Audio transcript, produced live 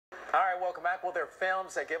All right, welcome back. Well, they're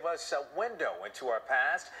films that give us a window into our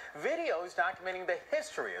past, videos documenting the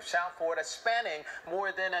history of South Florida spanning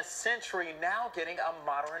more than a century, now getting a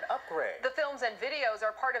modern upgrade. The films and videos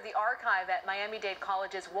are part of the archive at Miami-Dade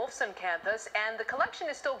College's Wolfson campus, and the collection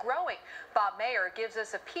is still growing. Bob Mayer gives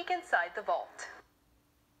us a peek inside the vault.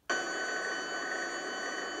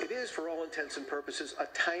 It is, for all intents and purposes, a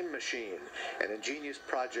time machine, an ingenious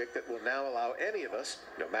project that will now allow any of us,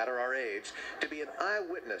 no matter our age, to be an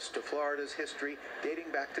eyewitness to Florida's history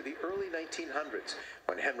dating back to the early 1900s,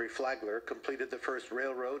 when Henry Flagler completed the first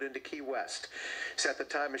railroad into Key West. Set the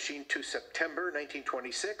time machine to September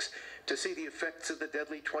 1926 to see the effects of the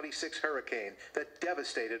deadly 26 hurricane that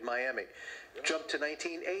devastated Miami. Jump to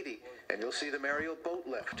 1980 and you'll see the Mariel boat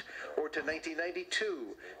lift, or to 1992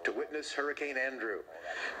 to witness Hurricane Andrew.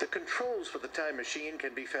 The controls for the time machine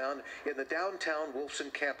can be found in the downtown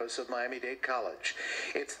Wolfson campus of Miami-Dade College.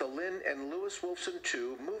 It's the Lynn and Louìs Wolfson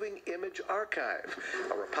II Moving Image Archive,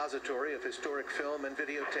 a repository of historic film and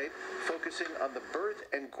videotape focusing on the birth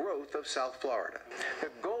and growth of South Florida. The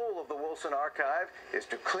goal of the Wolfson Archive is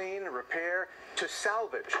to clean, repair, to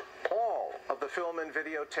salvage all of the film and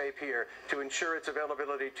videotape here to ensure its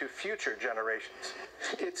availability to future generations.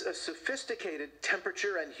 It's a sophisticated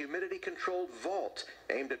temperature and humidity controlled vault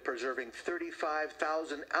aimed at preserving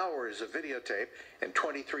 35,000 hours of videotape and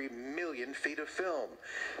 23 million feet of film.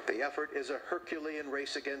 The effort is a Herculean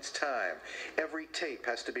race against time. Every tape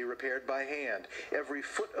has to be repaired by hand. Every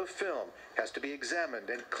foot of film has to be examined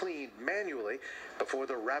and cleaned manually before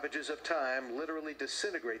the ravages of time literally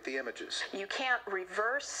disintegrate the images. You can't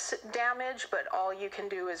reverse damage, but all you can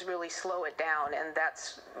do is really slow it down, and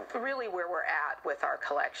that's really where we're at with our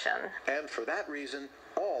collection. And for that reason,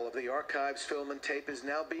 all of the archive's film and tape is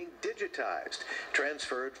now being digitized,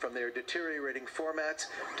 transferred from their deteriorating formats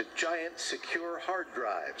to giant, secure hard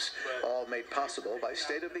drives, all made possible by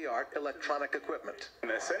state-of-the-art electronic equipment.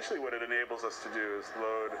 And essentially what it enables us to do is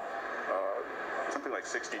load something like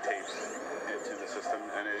 60 tapes into the system,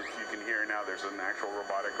 and as you can hear now, there's an actual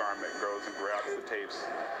robotic arm that goes and grabs the tapes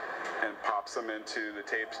and pops them into the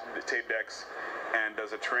tape decks, and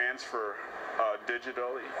does a transfer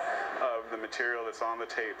digitally of the material that's on the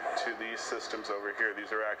tape to these systems over here.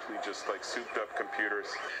 These are actually just like souped up computers.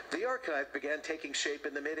 The archive began taking shape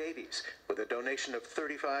in the mid-'80s with a donation of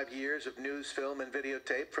 35 years of news, film, and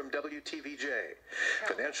videotape from WTVJ.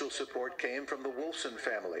 Financial support came from the Wolfson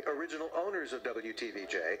family, original owners of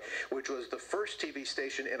WTVJ, which was the first TV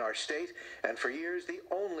station in our state and for years the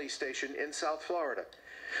only station in South Florida.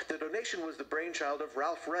 The donation was the brainchild of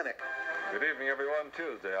Ralph Rennick. Good evening, everyone.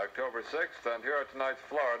 Tuesday, October 6th, and here are tonight's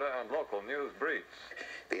Florida and local news briefs.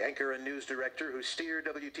 The anchor and news director who steered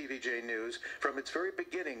WTVJ News from its very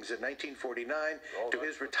beginnings in 1949 to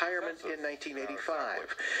his retirement in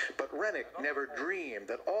 1985. But Rennick never dreamed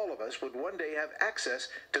that all of us would one day have access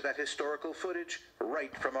to that historical footage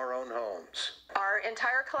right from our own homes. Our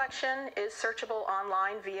entire collection is searchable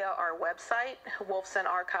online via our website,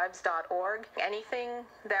 wolfsonarchives.org. Anything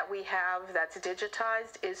that we have that's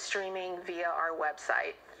digitized is streaming via our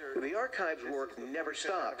website. The archive's work never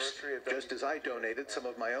stops. Just as I donated some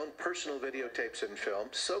of my own personal videotapes and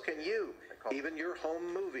films, so can you, even your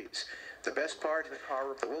home movies. The best part,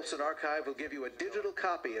 the Wolfson Archive will give you a digital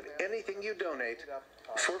copy of anything you donate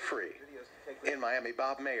for free. In Miami,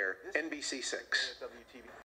 Bob Mayer, NBC6.